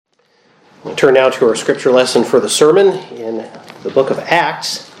We'll turn now to our scripture lesson for the sermon in the book of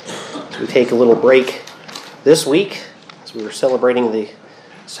Acts. We take a little break this week as we were celebrating the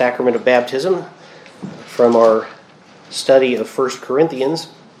sacrament of baptism from our study of 1 Corinthians.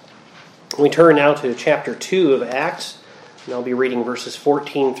 We turn now to chapter 2 of Acts, and I'll be reading verses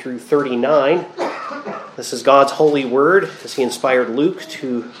 14 through 39. This is God's holy word as he inspired Luke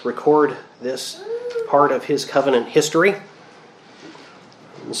to record this part of his covenant history.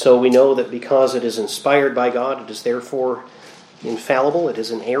 And so we know that because it is inspired by God, it is therefore infallible, it is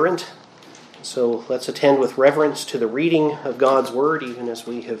inerrant. So let's attend with reverence to the reading of God's word, even as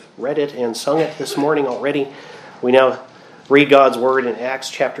we have read it and sung it this morning already. We now read God's word in Acts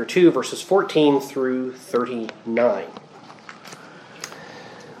chapter 2, verses 14 through 39.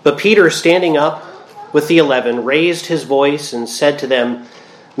 But Peter, standing up with the 11, raised his voice and said to them,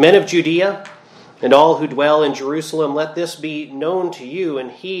 "Men of Judea, and all who dwell in Jerusalem, let this be known to you, and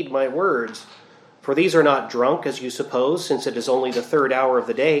heed my words. For these are not drunk, as you suppose, since it is only the third hour of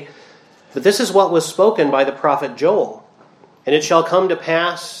the day. But this is what was spoken by the prophet Joel. And it shall come to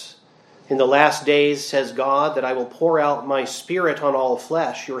pass in the last days, says God, that I will pour out my spirit on all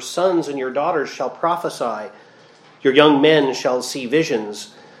flesh. Your sons and your daughters shall prophesy. Your young men shall see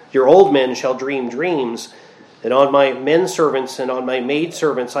visions. Your old men shall dream dreams. And on my men servants and on my maid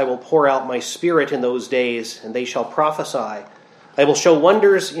servants I will pour out my spirit in those days, and they shall prophesy. I will show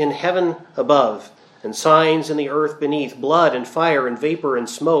wonders in heaven above, and signs in the earth beneath, blood and fire and vapor and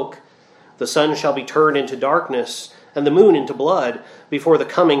smoke. The sun shall be turned into darkness, and the moon into blood, before the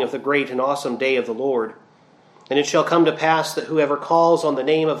coming of the great and awesome day of the Lord. And it shall come to pass that whoever calls on the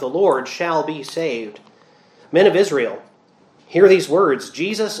name of the Lord shall be saved. Men of Israel, hear these words,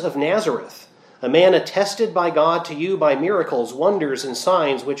 Jesus of Nazareth, a man attested by God to you by miracles, wonders, and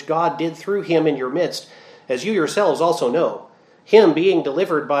signs which God did through him in your midst, as you yourselves also know. Him being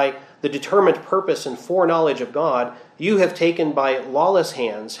delivered by the determined purpose and foreknowledge of God, you have taken by lawless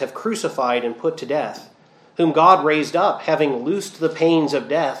hands, have crucified and put to death, whom God raised up, having loosed the pains of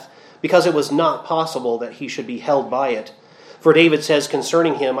death, because it was not possible that he should be held by it. For David says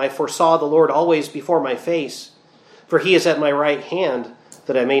concerning him, I foresaw the Lord always before my face, for he is at my right hand,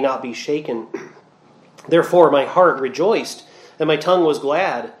 that I may not be shaken. Therefore my heart rejoiced, and my tongue was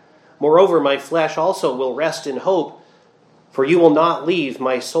glad. Moreover, my flesh also will rest in hope, for you will not leave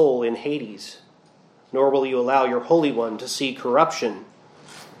my soul in Hades, nor will you allow your Holy One to see corruption.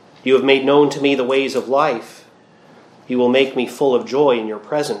 You have made known to me the ways of life. You will make me full of joy in your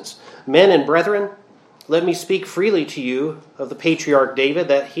presence. Men and brethren, let me speak freely to you of the patriarch David,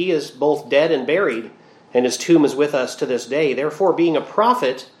 that he is both dead and buried, and his tomb is with us to this day. Therefore, being a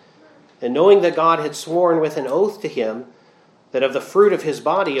prophet, and knowing that God had sworn with an oath to him, that of the fruit of his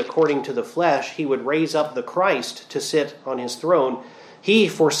body, according to the flesh, he would raise up the Christ to sit on his throne, he,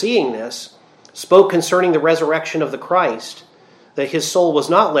 foreseeing this, spoke concerning the resurrection of the Christ, that his soul was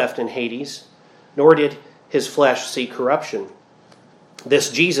not left in Hades, nor did his flesh see corruption.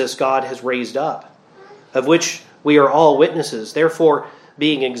 This Jesus God has raised up, of which we are all witnesses. Therefore,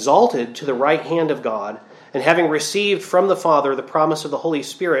 being exalted to the right hand of God, and having received from the Father the promise of the Holy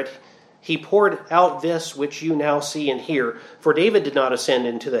Spirit, he poured out this which you now see and hear. For David did not ascend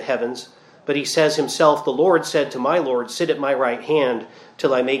into the heavens, but he says himself, the Lord said to my Lord, sit at my right hand,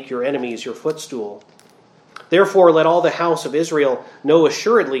 till I make your enemies your footstool. Therefore let all the house of Israel know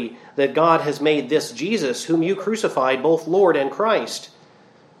assuredly that God has made this Jesus, whom you crucified, both Lord and Christ.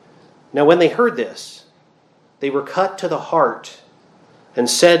 Now when they heard this, they were cut to the heart, and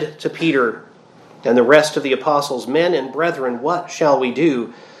said to Peter and the rest of the apostles, Men and brethren, what shall we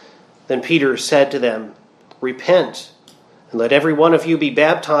do? Then Peter said to them, Repent, and let every one of you be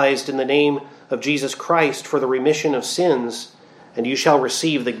baptized in the name of Jesus Christ for the remission of sins, and you shall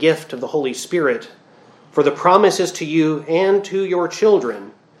receive the gift of the Holy Spirit. For the promise is to you and to your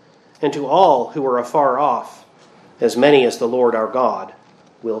children, and to all who are afar off, as many as the Lord our God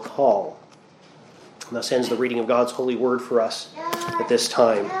will call. And thus ends the reading of God's holy word for us at this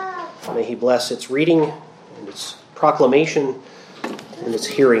time. May he bless its reading and its proclamation and its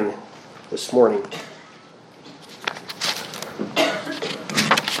hearing this morning.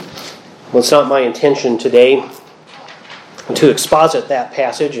 Well, it's not my intention today to exposit that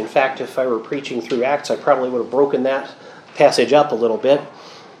passage. In fact, if I were preaching through Acts, I probably would have broken that passage up a little bit.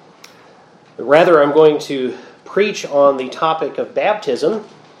 But rather, I'm going to preach on the topic of baptism,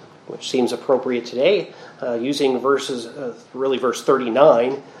 which seems appropriate today, using verse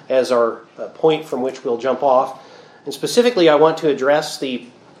 39 as our point from which we'll jump off. And specifically, I want to address the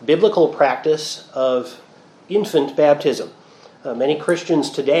biblical practice of infant baptism. Many Christians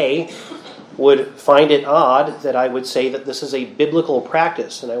today would find it odd that I would say that this is a biblical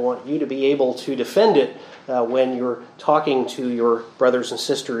practice, and I want you to be able to defend it when you're talking to your brothers and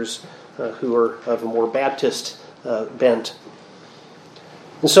sisters who are of a more Baptist bent.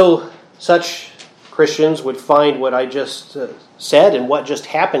 And so such Christians would find what I just said and what just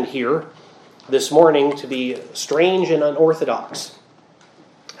happened here this morning to be strange and unorthodox.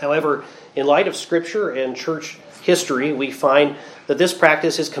 However, in light of Scripture and church history, we find that this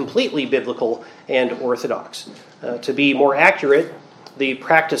practice is completely biblical and orthodox. To be more accurate, the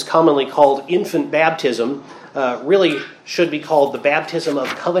practice commonly called infant baptism really should be called the baptism of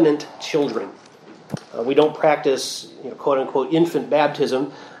covenant children. We don't practice, quote-unquote, infant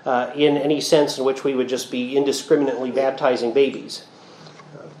baptism in any sense in which we would just be indiscriminately baptizing babies.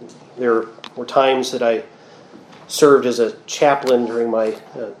 There were times that I served as a chaplain during my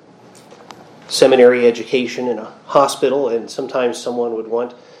seminary education in a hospital, and sometimes someone would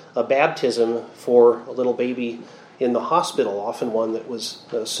want a baptism for a little baby in the hospital, often one that was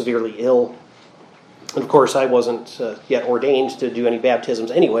severely ill. And of course, I wasn't yet ordained to do any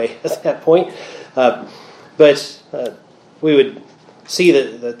baptisms anyway at that point. But we would see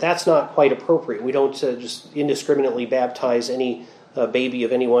that that's not quite appropriate. We don't just indiscriminately baptize any baby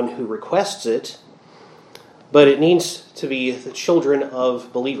of anyone who requests it. But it needs to be the children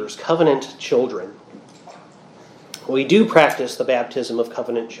of believers, covenant children. We do practice the baptism of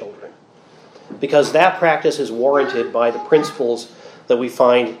covenant children because that practice is warranted by the principles that we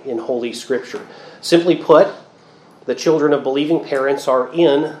find in Holy Scripture. Simply put, the children of believing parents are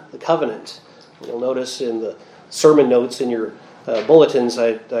in the covenant. You'll notice in the sermon notes in your bulletins,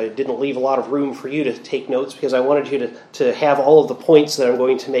 I didn't leave a lot of room for you to take notes because I wanted you to have all of the points that I'm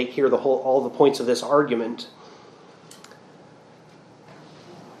going to make here, all the points of this argument.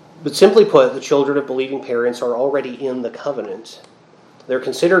 But simply put, the children of believing parents are already in the covenant. They're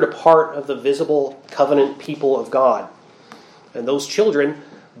considered a part of the visible covenant people of God. And those children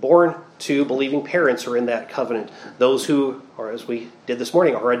born to believing parents are in that covenant. Those who are, as we did this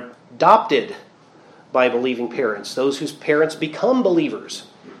morning, are adopted by believing parents. Those whose parents become believers.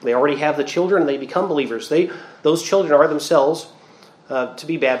 They already have the children and they become believers. Those children are themselves to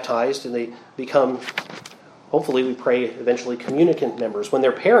be baptized, and they become, hopefully we pray, eventually communicant members. When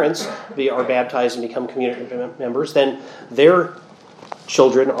their parents are baptized and become communicant members, then their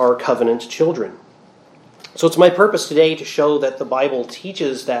children are covenant children. So it's my purpose today to show that the Bible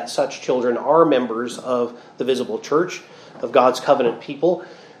teaches that such children are members of the visible church, of God's covenant people,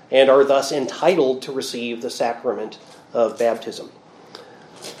 and are thus entitled to receive the sacrament of baptism.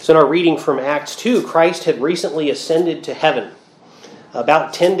 So in our reading from Acts 2, Christ had recently ascended to heaven.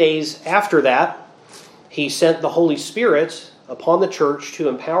 About 10 days after that, he sent the Holy Spirit upon the church to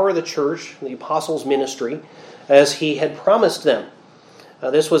empower the church, the apostles' ministry, as he had promised them.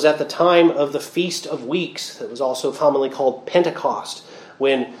 This was at the time of the Feast of Weeks, that was also commonly called Pentecost,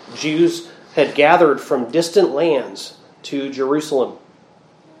 when Jews had gathered from distant lands to Jerusalem.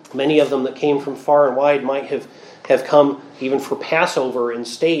 Many of them that came from far and wide might have come even for Passover and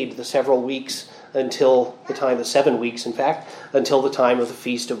stayed the several weeks until the time, the 7 weeks in fact, until the time of the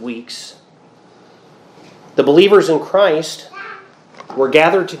Feast of Weeks. The believers in Christ were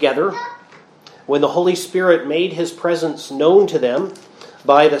gathered together when the Holy Spirit made his presence known to them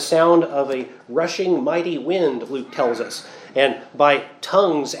by the sound of a rushing mighty wind, Luke tells us, and by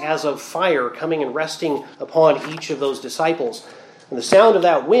tongues as of fire coming and resting upon each of those disciples. And the sound of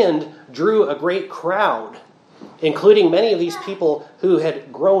that wind drew a great crowd, including many of these people who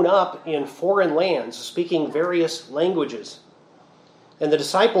had grown up in foreign lands, speaking various languages. And the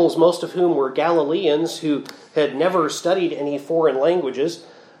disciples, most of whom were Galileans who had never studied any foreign languages,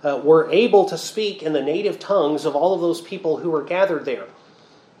 were able to speak in the native tongues of all of those people who were gathered there.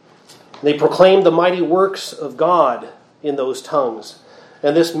 They proclaimed the mighty works of God in those tongues.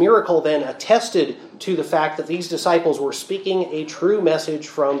 And this miracle then attested to the fact that these disciples were speaking a true message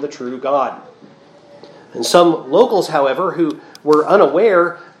from the true God. And some locals, however, who were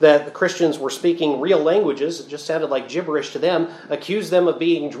unaware that the Christians were speaking real languages, it just sounded like gibberish to them, accused them of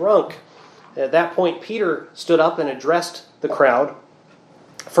being drunk. At that point, Peter stood up and addressed the crowd,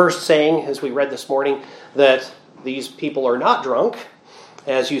 first saying, as we read this morning, that these people are not drunk,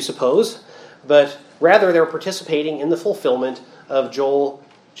 as you suppose, but rather they're participating in the fulfillment of Joel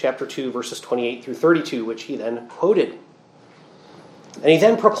chapter 2, verses 28 through 32, which he then quoted. And he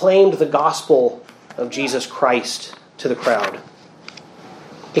then proclaimed the gospel of Jesus Christ to the crowd.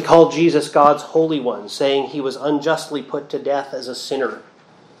 He called Jesus God's Holy One, saying he was unjustly put to death as a sinner.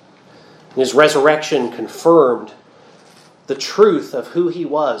 His resurrection confirmed the truth of who he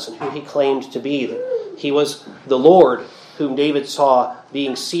was and who he claimed to be, that he was the Lord whom David saw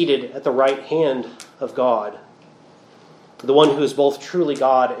being seated at the right hand of God, the one who is both truly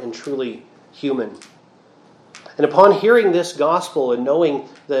God and truly human. And upon hearing this gospel and knowing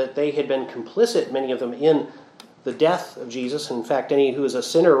that they had been complicit, many of them, in the death of Jesus, in fact, any who is a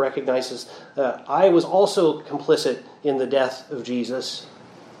sinner recognizes I was also complicit in the death of Jesus,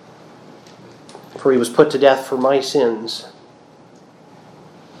 for he was put to death for my sins.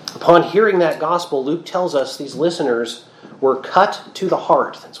 Upon hearing that gospel, Luke tells us these listeners were cut to the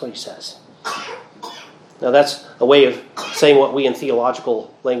heart. That's what he says. Now that's a way of saying what we in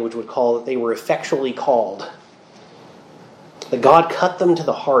theological language would call that they were effectually called. That God cut them to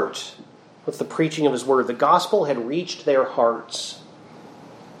the heart with the preaching of his word. The gospel had reached their hearts.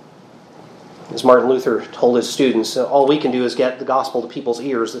 As Martin Luther told his students, all we can do is get the gospel to people's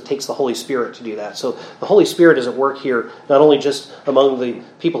ears. It takes the Holy Spirit to do that. So the Holy Spirit is at work here, not only just among the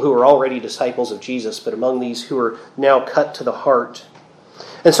people who are already disciples of Jesus, but among these who are now cut to the heart.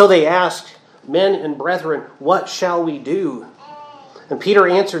 And so they asked, "Men and brethren, what shall we do?" And Peter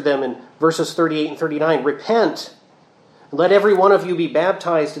answered them in verses 38 and 39, "Repent, and let every one of you be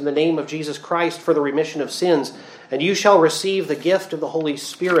baptized in the name of Jesus Christ for the remission of sins, and you shall receive the gift of the Holy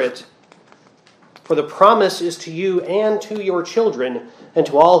Spirit. For the promise is to you and to your children and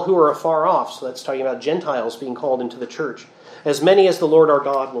to all who are afar off." So that's talking about Gentiles being called into the church. "As many as the Lord our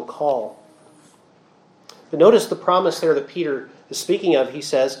God will call." But notice the promise there that Peter is speaking of, he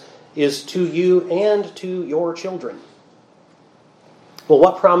says, is to you and to your children. Well,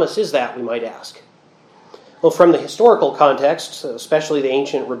 what promise is that, we might ask? Well, from the historical context, especially the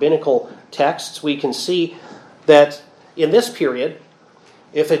ancient rabbinical texts, we can see that in this period,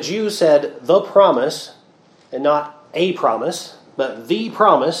 if a Jew said the promise, and not a promise, but the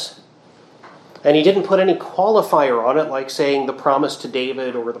promise, and he didn't put any qualifier on it, like saying the promise to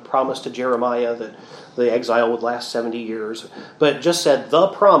David or the promise to Jeremiah that the exile would last 70 years, but just said the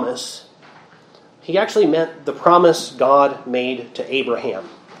promise, he actually meant the promise God made to Abraham.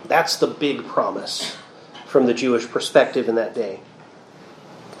 That's the big promise from the Jewish perspective in that day.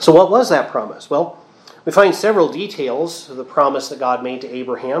 So what was that promise? Well, we find several details of the promise that God made to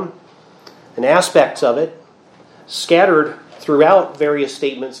Abraham and aspects of it scattered throughout various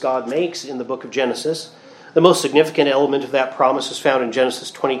statements God makes in the book of Genesis. The most significant element of that promise is found in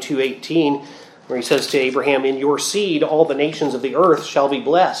Genesis 22:18, where he says to Abraham, "In your seed all the nations of the earth shall be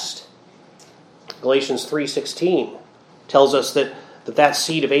blessed." Galatians 3:16 tells us that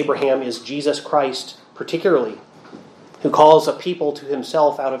seed of Abraham is Jesus Christ particularly, who calls a people to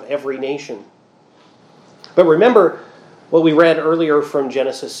himself out of every nation. But remember what we read earlier from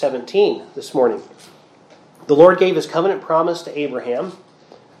Genesis 17 this morning. The Lord gave his covenant promise to Abraham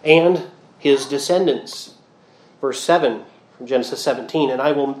and his descendants. Verse 7 from Genesis 17, "And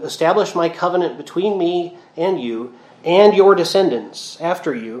I will establish my covenant between me and you and your descendants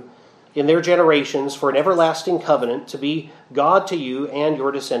after you in their generations for an everlasting covenant to be God to you and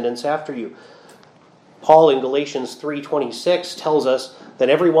your descendants after you." Paul in Galatians 3:26 tells us that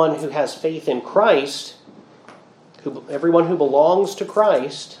everyone who has faith in Christ, everyone who belongs to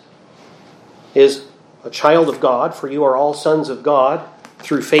Christ, is a child of God, for you are all sons of God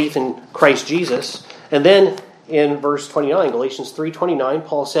through faith in Christ Jesus. And then in verse 29, Galatians 3:29,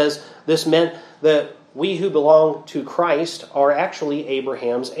 Paul says this meant that we who belong to Christ are actually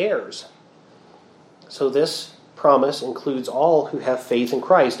Abraham's heirs. So this promise includes all who have faith in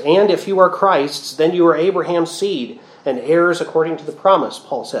Christ. "And if you are Christ's, then you are Abraham's seed and heirs according to the promise,"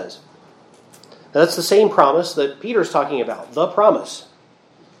 Paul says. Now, that's the same promise that Peter's talking about, the promise.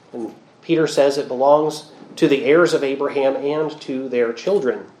 And Peter says it belongs to the heirs of Abraham and to their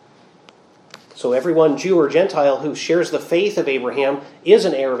children. So everyone, Jew or Gentile, who shares the faith of Abraham is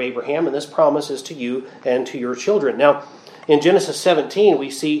an heir of Abraham, and this promise is to you and to your children. Now, in Genesis 17,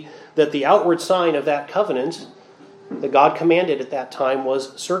 we see that the outward sign of that covenant that God commanded at that time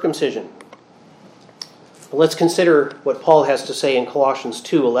was circumcision. But let's consider what Paul has to say in Colossians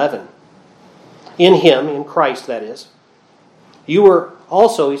 2:11. "In him," in Christ that is, "you were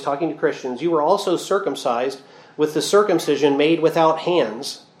also," he's talking to Christians, "you were also circumcised with the circumcision made without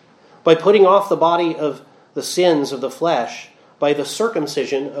hands, by putting off the body of the sins of the flesh by the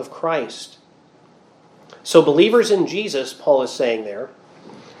circumcision of Christ." So believers in Jesus, Paul is saying there,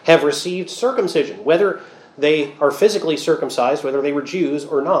 have received circumcision, whether they are physically circumcised, whether they were Jews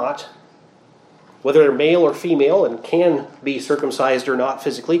or not, whether they're male or female and can be circumcised or not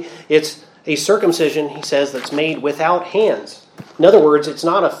physically. It's a circumcision, he says, that's made without hands. In other words, it's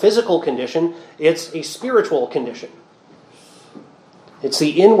not a physical condition, it's a spiritual condition. It's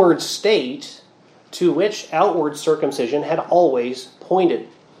the inward state to which outward circumcision had always pointed.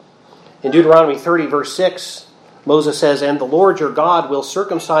 In Deuteronomy 30, verse 6, Moses says, "And the Lord your God will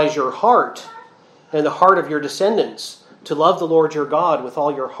circumcise your heart and the heart of your descendants, to love the Lord your God with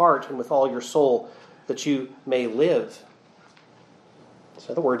all your heart and with all your soul, that you may live." So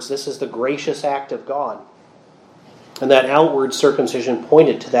in other words, this is the gracious act of God. And that outward circumcision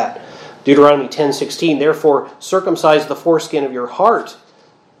pointed to that. Deuteronomy 10:16, "Therefore circumcise the foreskin of your heart,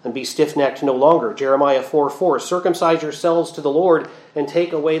 and be stiff-necked no longer." Jeremiah 4:4, "Circumcise yourselves to the Lord, and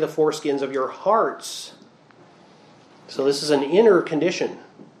take away the foreskins of your hearts." So this is an inner condition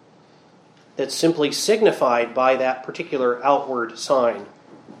that's simply signified by that particular outward sign.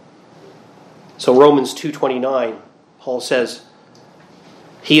 So Romans 2:29, Paul says,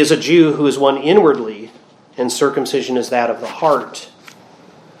 "He is a Jew who is one inwardly, and circumcision is that of the heart."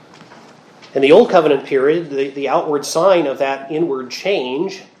 In the Old Covenant period, the outward sign of that inward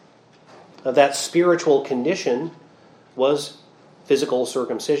change, of that spiritual condition, was physical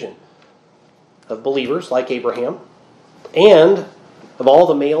circumcision of believers like Abraham, and of all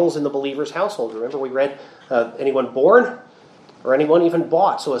the males in the believer's household. Remember we read anyone born or anyone even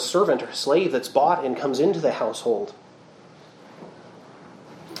bought. So a servant or a slave that's bought and comes into the household.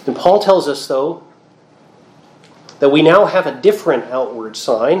 And Paul tells us, though, that we now have a different outward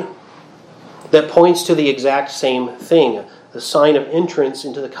sign that points to the exact same thing, the sign of entrance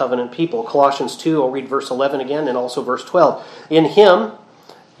into the covenant people. Colossians 2, I'll read verse 11 again and also verse 12. "In him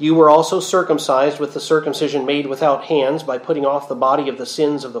you were also circumcised with the circumcision made without hands, by putting off the body of the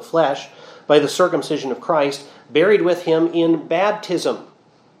sins of the flesh, by the circumcision of Christ, buried with him in baptism,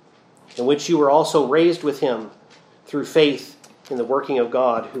 in which you were also raised with him through faith in the working of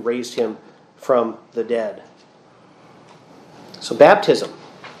God who raised him from the dead." So baptism.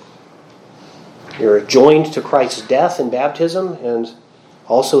 You're joined to Christ's death in baptism, and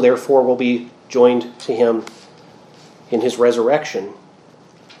also therefore will be joined to him in his resurrection,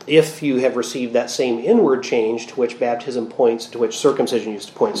 if you have received that same inward change to which baptism points, to which circumcision used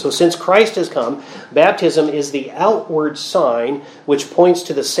to point. So since Christ has come, baptism is the outward sign which points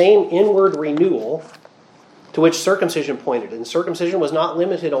to the same inward renewal to which circumcision pointed. And circumcision was not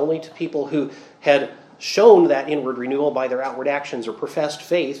limited only to people who had shown that inward renewal by their outward actions or professed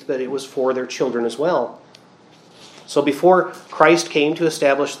faith, but it was for their children as well. So before Christ came to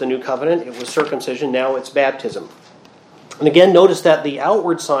establish the new covenant, it was circumcision, now it's baptism. And again, notice that the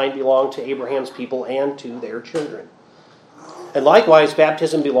outward sign belonged to Abraham's people and to their children. And likewise,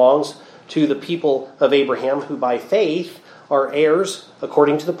 baptism belongs to the people of Abraham, who by faith are heirs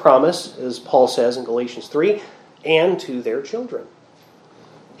according to the promise, as Paul says in Galatians 3, and to their children.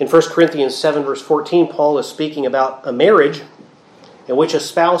 In 1 Corinthians 7, verse 14, Paul is speaking about a marriage in which a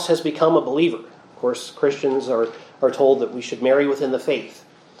spouse has become a believer. Of course, Christians are told that we should marry within the faith.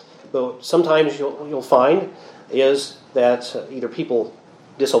 Though sometimes you'll find is that either people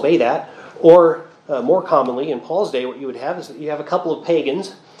disobey that, or more commonly in Paul's day, what you would have is that you have a couple of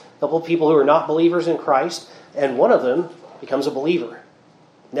pagans, a couple of people who are not believers in Christ, and one of them becomes a believer.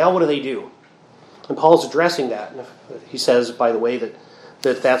 Now what do? And Paul's addressing that. He says, by the way, that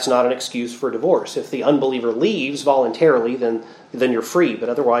that's not an excuse for divorce. If the unbeliever leaves voluntarily, then you're free. But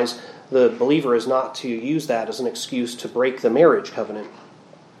otherwise, the believer is not to use that as an excuse to break the marriage covenant.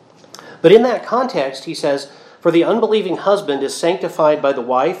 But in that context, he says, "For the unbelieving husband is sanctified by the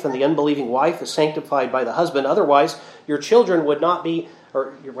wife, and the unbelieving wife is sanctified by the husband. Otherwise, your children would not be,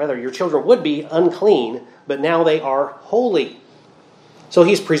 or rather, your children would be unclean, but now they are holy." So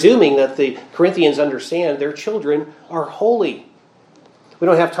he's presuming that the Corinthians understand their children are holy. We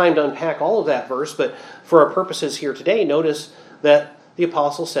don't have time to unpack all of that verse, but for our purposes here today, notice that the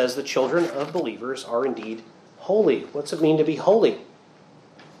apostle says the children of believers are indeed holy. What's it mean to be holy?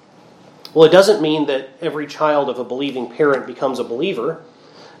 Well, it doesn't mean that every child of a believing parent becomes a believer,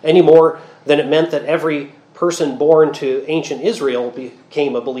 any more than it meant that every person born to ancient Israel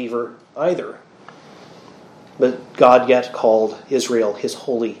became a believer either. But God yet called Israel his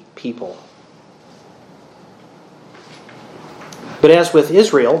holy people. But as with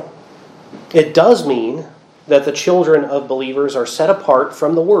Israel, it does mean that the children of believers are set apart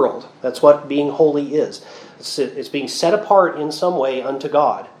from the world. That's what being holy is. It's being set apart in some way unto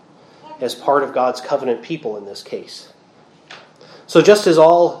God, as part of God's covenant people in this case. So just as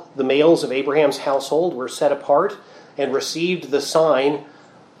all the males of Abraham's household were set apart and received the sign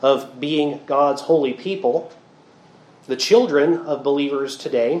of being God's holy people, the children of believers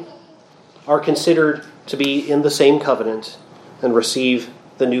today are considered to be in the same covenant and receive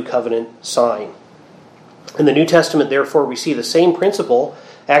the new covenant sign. In the New Testament, therefore, we see the same principle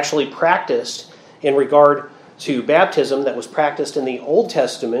actually practiced in regard to baptism that was practiced in the Old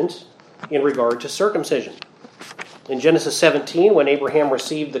Testament in regard to circumcision. In Genesis 17, when Abraham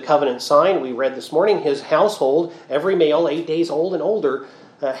received the covenant sign, we read this morning, his household, every male 8 days old and older,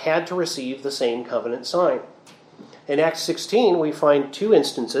 had to receive the same covenant sign. In Acts 16, we find two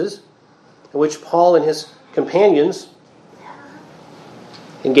instances in which Paul and his companions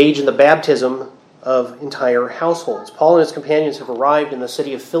engage in the baptism of entire households. Paul and his companions have arrived in the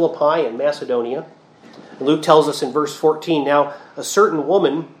city of Philippi in Macedonia. Luke tells us in verse 14, now a certain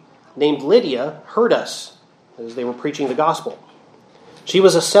woman named Lydia heard us as they were preaching the gospel. She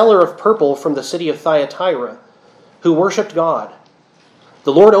was a seller of purple from the city of Thyatira who worshipped God.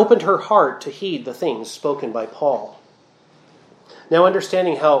 The Lord opened her heart to heed the things spoken by Paul. Now,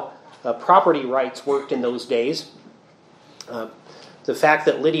 understanding how property rights worked in those days, the fact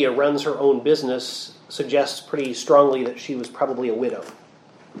that Lydia runs her own business suggests pretty strongly that she was probably a widow.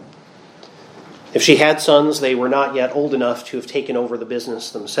 If she had sons, they were not yet old enough to have taken over the business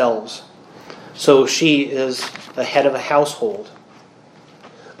themselves. So she is the head of a household.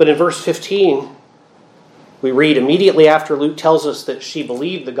 But in verse 15, we read immediately after Luke tells us that she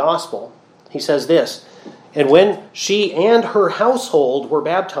believed the gospel, he says this, and when she and her household were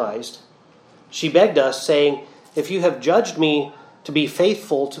baptized, she begged us, saying, if you have judged me to be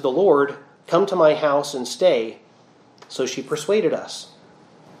faithful to the Lord, come to my house and stay. So she persuaded us.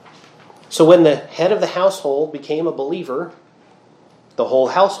 So when the head of the household became a believer, the whole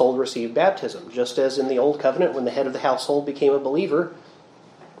household received baptism. Just as in the Old Covenant, when the head of the household became a believer,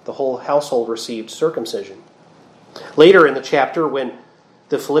 the whole household received circumcision. Later in the chapter, when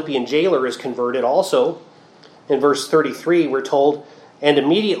the Philippian jailer is converted also, in verse 33, we're told, and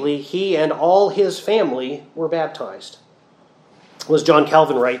immediately he and all his family were baptized. As John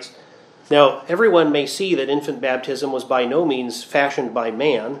Calvin writes, now everyone may see that infant baptism was by no means fashioned by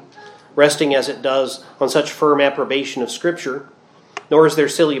man, resting as it does on such firm approbation of Scripture, nor is their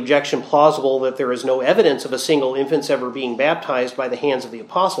silly objection plausible that there is no evidence of a single infant's ever being baptized by the hands of the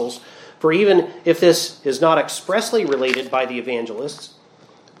apostles, for even if this is not expressly related by the evangelists,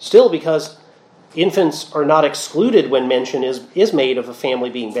 still because infants are not excluded when mention is made of a family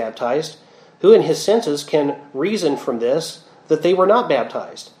being baptized, who in his senses can reason from this that they were not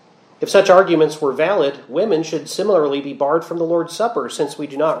baptized? If such arguments were valid, women should similarly be barred from the Lord's Supper, since we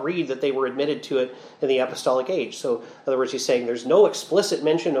do not read that they were admitted to it in the apostolic age. So, in other words, he's saying there's no explicit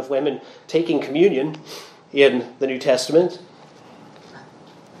mention of women taking communion in the New Testament.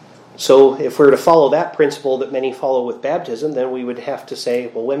 So, if we're to follow that principle that many follow with baptism, then we would have to say,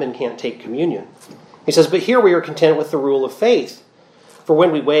 well, women can't take communion. He says, but here we are content with the rule of faith. For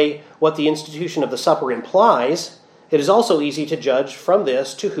when we weigh what the institution of the supper implies, it is also easy to judge from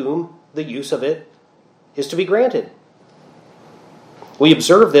this to whom the use of it is to be granted. We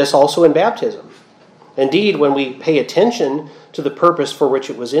observe this also in baptism. Indeed, when we pay attention to the purpose for which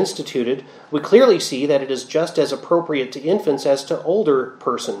it was instituted, we clearly see that it is just as appropriate to infants as to older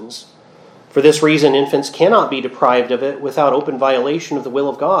persons. For this reason, infants cannot be deprived of it without open violation of the will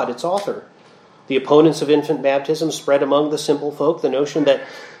of God, its author. The opponents of infant baptism spread among the simple folk the notion that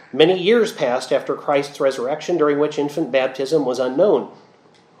many years passed after Christ's resurrection during which infant baptism was unknown.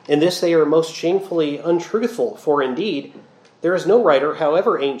 In this they are most shamefully untruthful, for indeed, there is no writer,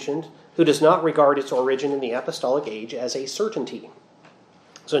 however ancient, who does not regard its origin in the apostolic age as a certainty.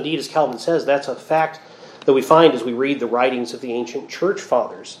 So indeed, as Calvin says, that's a fact that we find as we read the writings of the ancient church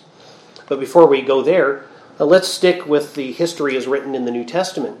fathers. But before we go there, let's stick with the history as written in the New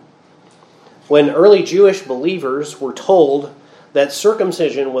Testament. When early Jewish believers were told that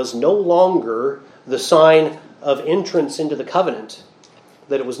circumcision was no longer the sign of entrance into the covenant,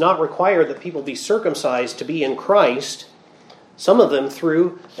 that it was not required that people be circumcised to be in Christ, some of them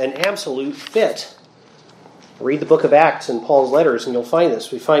threw an absolute fit. Read the book of Acts and Paul's letters and you'll find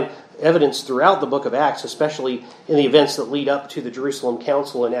this. We find evidence throughout the book of Acts, especially in the events that lead up to the Jerusalem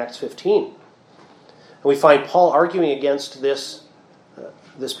Council in Acts 15. And we find Paul arguing against this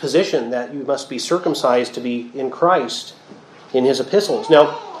position that you must be circumcised to be in Christ in his epistles.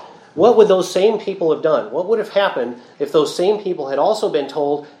 Now, what would those same people have done? What would have happened if those same people had also been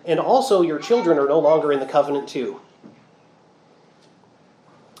told, and also your children are no longer in the covenant too?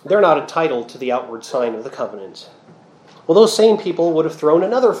 They're not entitled to the outward sign of the covenant. Well, those same people would have thrown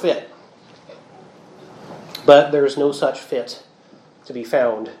another fit. But there is no such fit to be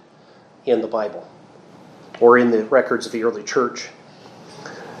found in the Bible or in the records of the early church.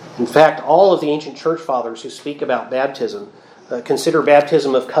 In fact, all of the ancient church fathers who speak about baptism consider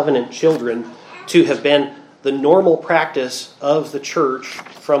baptism of covenant children to have been the normal practice of the church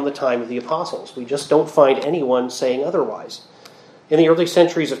from the time of the apostles. We just don't find anyone saying otherwise. In the early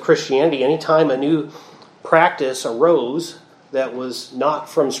centuries of Christianity, any time a new practice arose that was not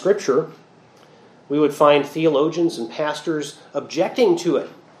from Scripture, we would find theologians and pastors objecting to it.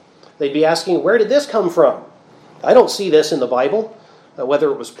 They'd be asking, where did this come from? I don't see this in the Bible, whether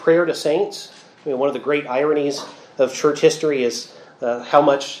it was prayer to saints. One of the great ironies of church history is how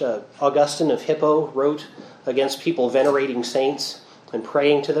much Augustine of Hippo wrote against people venerating saints and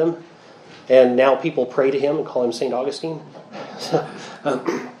praying to them. And now people pray to him and call him St. Augustine.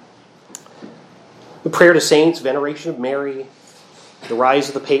 The prayer to saints, veneration of Mary, the rise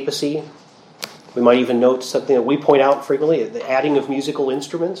of the papacy. We might even note something that we point out frequently, the adding of musical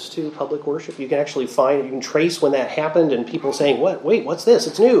instruments to public worship. You can actually find, you can trace when that happened and people saying, "What? Wait, what's this?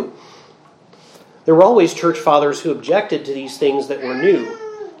 It's new." There were always church fathers who objected to these things that were new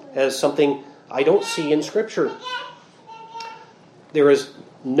as something I don't see in Scripture. There is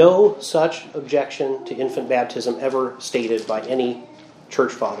no such objection to infant baptism ever stated by any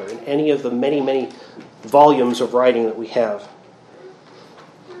church father in any of the many, many volumes of writing that we have.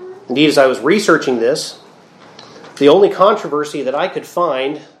 Indeed, as I was researching this, the only controversy that I could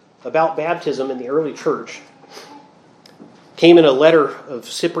find about baptism in the early church came in a letter of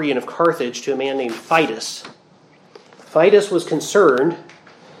Cyprian of Carthage to a man named Fidus. Fidus was concerned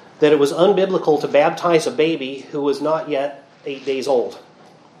that it was unbiblical to baptize a baby who was not yet 8 days old.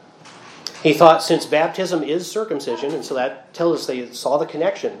 He thought since baptism is circumcision, and so that tells us they saw the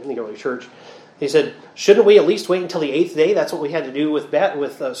connection in the early church, he said, shouldn't we at least wait until the 8th day? That's what we had to do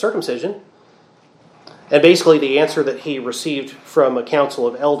with circumcision. And basically the answer that he received from a council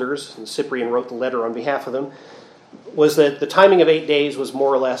of elders, and Cyprian wrote the letter on behalf of them, was that the timing of 8 days was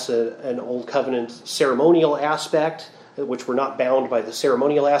more or less an Old Covenant ceremonial aspect, which were not bound by the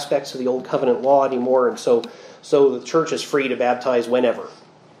ceremonial aspects of the Old Covenant law anymore, and so the church is free to baptize whenever.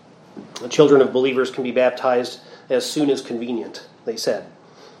 The children of believers can be baptized as soon as convenient, they said.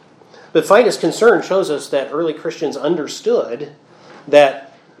 But Fidus' concern shows us that early Christians understood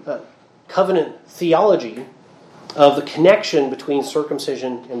that covenant theology of the connection between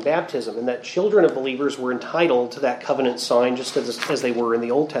circumcision and baptism, and that children of believers were entitled to that covenant sign just as they were in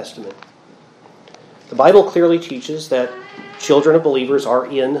the Old Testament. The Bible clearly teaches that children of believers are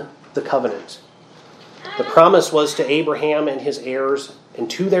in the covenant. The promise was to Abraham and his heirs and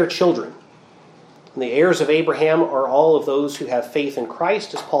to their children. And the heirs of Abraham are all of those who have faith in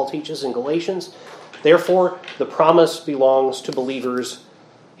Christ, as Paul teaches in Galatians. Therefore, the promise belongs to believers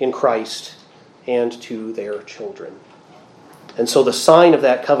in Christ and to their children. And so the sign of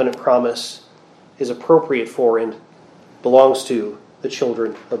that covenant promise is appropriate for and belongs to the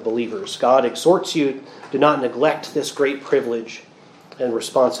children of believers. God exhorts you, do not neglect this great privilege and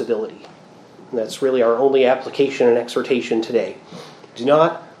responsibility. And that's really our only application and exhortation today. Do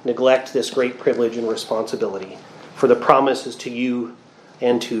not neglect this great privilege and responsibility, for the promise is to you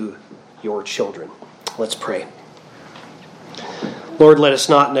and to your children. Let's pray. Lord, let us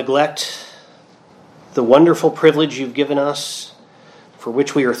not neglect the wonderful privilege you've given us, for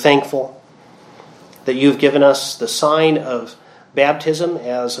which we are thankful, that you've given us the sign of baptism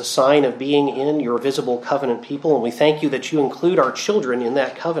as a sign of being in your visible covenant people, and we thank you that you include our children in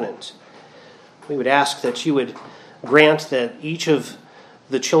that covenant. We would ask that you would grant that each of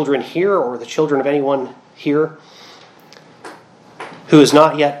the children here, or the children of anyone here who has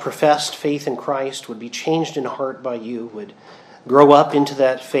not yet professed faith in Christ, would be changed in heart by you, would grow up into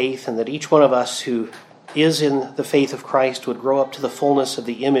that faith, and that each one of us who is in the faith of Christ would grow up to the fullness of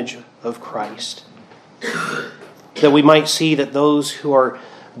the image of Christ. That we might see that those who are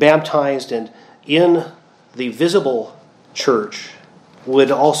baptized and in the visible church would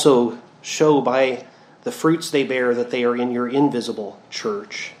also show by the fruits they bear that they are in your invisible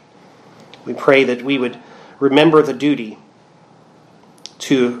church. We pray that we would remember the duty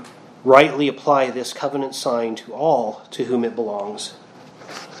to rightly apply this covenant sign to all to whom it belongs.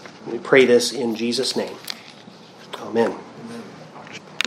 We pray this in Jesus' name. Amen.